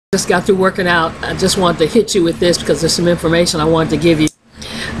Just got through working out. I just wanted to hit you with this because there's some information I wanted to give you.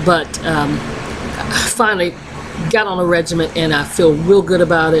 But I finally got on a regimen and I feel real good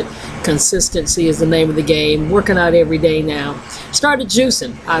about it. Consistency is the name of the game. Working out every day now. Started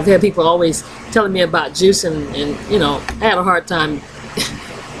juicing. I've had people always telling me about juicing, and you know, I had a hard time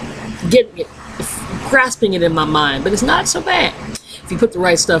grasping it in my mind. But it's not so bad if you put the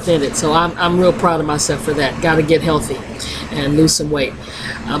right stuff in it. So I'm real proud of myself for that. Got to get healthy and lose some weight.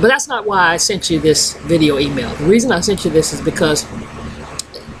 But that's not why I sent you this video email. The reason I sent you this is because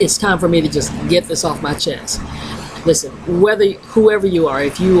it's time for me to just get this off my chest. Listen, whoever you are,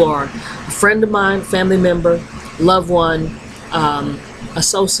 if you are a friend of mine, family member, loved one,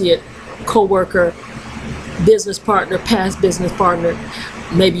 associate, co-worker, business partner, past business partner,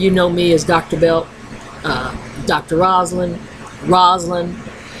 maybe you know me as Dr. Belt, Dr. Rosalind,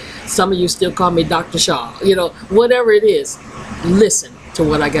 some of you still call me Dr. Shaw, you know, whatever it is, listen to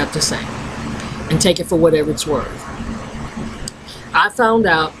what I got to say and take it for whatever it's worth. I found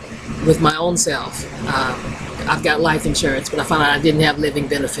out with my own self, I've got life insurance, but I found out I didn't have living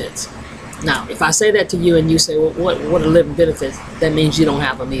benefits. Now, if I say that to you and you say, well, what are living benefits? That means you don't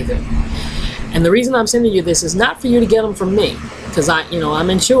have them either. And the reason I'm sending you this is not for you to get them from me, because I'm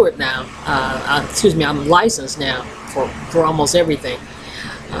insured now. I'm licensed now for almost everything.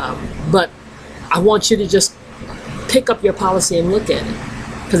 But I want you to just pick up your policy and look at it.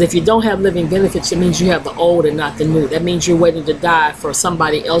 Because if you don't have living benefits, it means you have the old and not the new. That means you're waiting to die for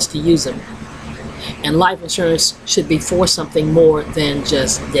somebody else to use them. And life insurance should be for something more than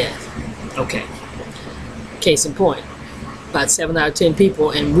just death. Okay. Case in point, about 7 out of 10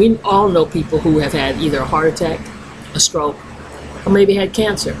 people, and we all know people who have had either a heart attack, a stroke, or maybe had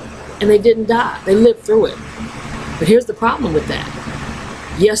cancer, and they didn't die. They lived through it. But here's the problem with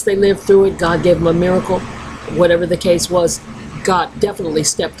that. Yes, they lived through it. God gave them a miracle. Whatever the case was, God definitely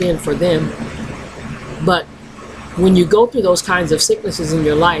stepped in for them. But when you go through those kinds of sicknesses in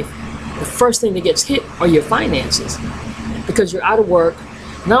your life, the first thing that gets hit are your finances, because you're out of work.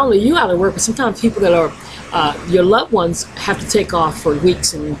 Not only you out of work, but sometimes people that are your loved ones have to take off for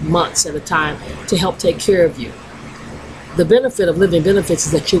weeks and months at a time to help take care of you. The benefit of living benefits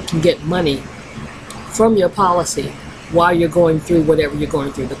is that you can get money from your policy while you're going through whatever you're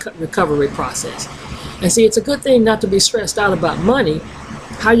going through, the recovery process. And see, it's a good thing not to be stressed out about money.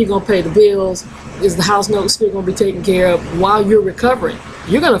 How are you going to pay the bills? Is the house note still going to be taken care of while you're recovering?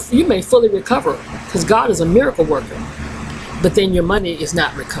 You may fully recover because God is a miracle worker, but then your money is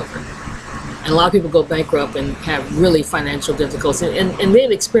not recovered. And a lot of people go bankrupt and have really financial difficulties and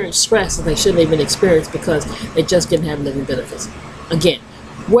then experience stress that they shouldn't even experience because they just didn't have living benefits. Again,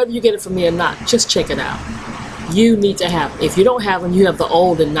 whether you get it from me or not, just check it out. You need to have, if you don't have them, you have the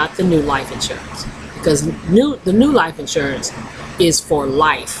old and not the new life insurance. Because the new life insurance is for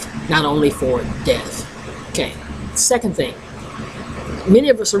life, not only for death. Okay, second thing. Many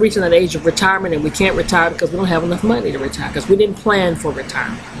of us are reaching that age of retirement and we can't retire because we don't have enough money to retire, because we didn't plan for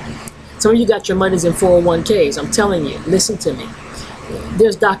retirement. Some of you got your monies in 401ks. I'm telling you, listen to me.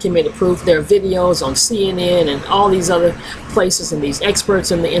 There's documented proof. There are videos on CNN and all these other places and these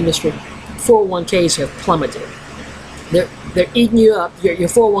experts in the industry. 401ks have plummeted. They're eating you up. Your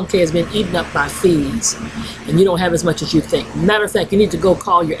 401k has been eaten up by fees, and you don't have as much as you think. Matter of fact, you need to go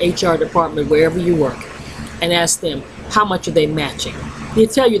call your HR department wherever you work and ask them how much are they matching. They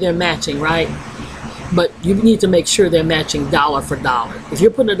tell you they're matching, right? But you need to make sure they're matching dollar for dollar. If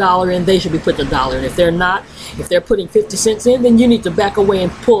you're putting $1 in, they should be putting $1 in. If they're not, if they're putting 50 cents in, then you need to back away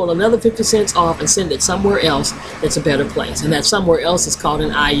and pull another 50 cents off and send it somewhere else that's a better place. And that somewhere else is called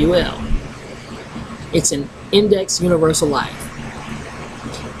an IUL. It's an Index Universal Life.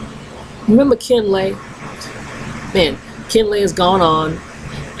 Remember Ken Lay? Man, Ken Lay has gone on,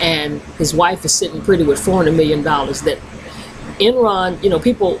 and his wife is sitting pretty with $400 million that Enron,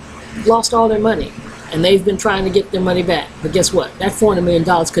 people lost all their money, and they've been trying to get their money back. But guess what? That $400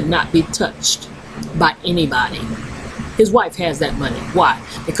 million could not be touched by anybody. His wife has that money. Why?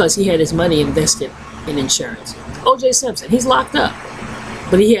 Because he had his money invested in insurance. O.J. Simpson, he's locked up,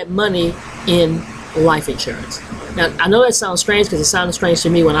 but he had money in life insurance. Now, I know that sounds strange because it sounded strange to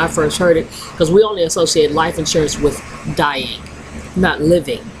me when I first heard it, because we only associate life insurance with dying, not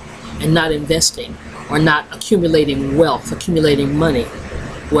living, and not investing, or not accumulating wealth, accumulating money.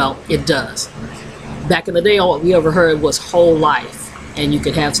 Well, it does. Back in the day, all we ever heard was whole life, and you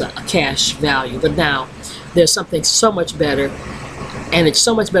could have a cash value. But now, there's something so much better, and it's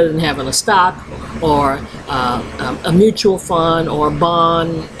so much better than having a stock or a mutual fund or a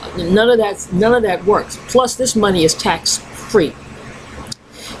bond. None of that works. Plus, this money is tax free.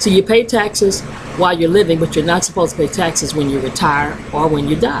 So you pay taxes while you're living, but you're not supposed to pay taxes when you retire or when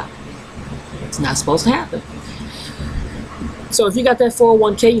you die. It's not supposed to happen. So if you got that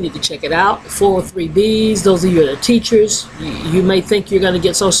 401k, you need to check it out. 403bs, those of you that are teachers, you may think you're going to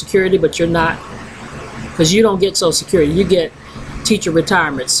get Social Security, but you're not, because you don't get Social Security. You get teacher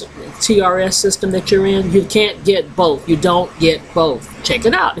retirements, TRS system that you're in. You can't get both. You don't get both. Check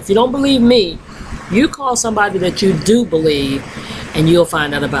it out. If you don't believe me, you call somebody that you do believe, and you'll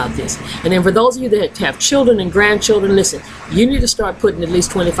find out about this. And then for those of you that have children and grandchildren, listen, you need to start putting at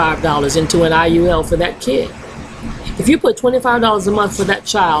least $25 into an IUL for that kid. If you put $25 a month for that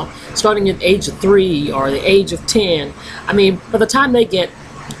child, starting at the age of 3 or the age of 10, I mean, by the time they get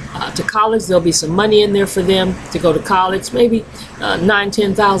to college, there'll be some money in there for them to go to college, maybe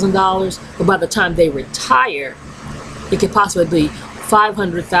 $9,000, $10,000. But by the time they retire, it could possibly be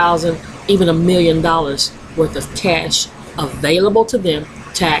 $500,000, even $1 million worth of cash available to them,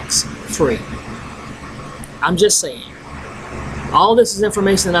 tax-free. I'm just saying. All this is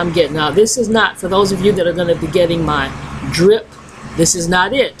information that I'm getting. Now, this is not, for those of you that are going to be getting my drip, this is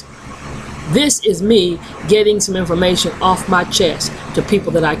not it. This is me getting some information off my chest to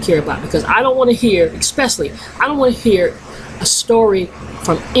people that I care about, because I don't want to hear, especially, I don't want to hear a story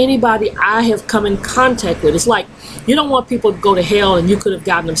from anybody I have come in contact with. It's like, you don't want people to go to hell and you could have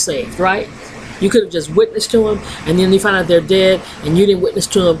gotten them saved, right? You could have just witnessed to them, and then you find out they're dead, and you didn't witness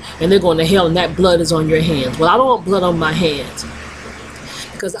to them, and they're going to hell, and that blood is on your hands. Well, I don't want blood on my hands,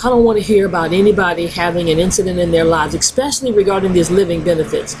 because I don't want to hear about anybody having an incident in their lives, especially regarding these living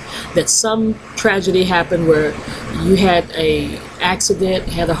benefits, that some tragedy happened where you had an accident,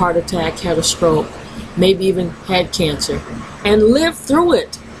 had a heart attack, had a stroke, maybe even had cancer, and lived through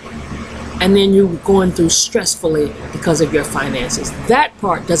it. And then you're going through stressfully because of your finances. That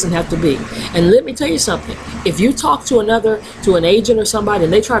part doesn't have to be. And let me tell you something. If you talk to an agent or somebody,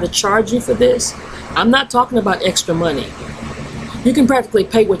 and they try to charge you for this, I'm not talking about extra money. You can practically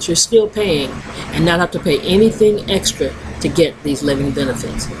pay what you're still paying and not have to pay anything extra to get these living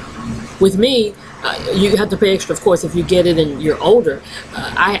benefits. With me, you have to pay extra, of course, if you get it and you're older.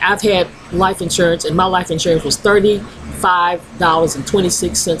 I've had life insurance, and my life insurance was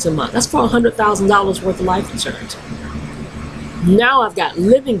 $35.26 a month. That's for $100,000 worth of life insurance. Now I've got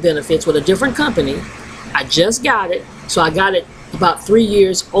living benefits with a different company. I just got it, so I got it about 3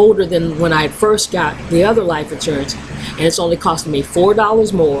 years older than when I first got the other life insurance, and it's only costing me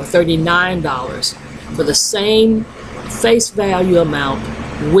 $4 more, $39, for the same face value amount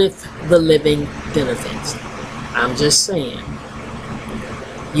with the living benefits. I'm just saying.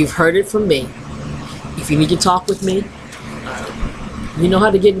 You've heard it from me. If you need to talk with me, you know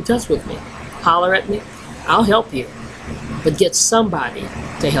how to get in touch with me. Holler at me. I'll help you. But get somebody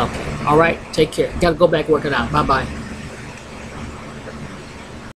to help you. All right? Take care. Got to go back working out. Bye-bye.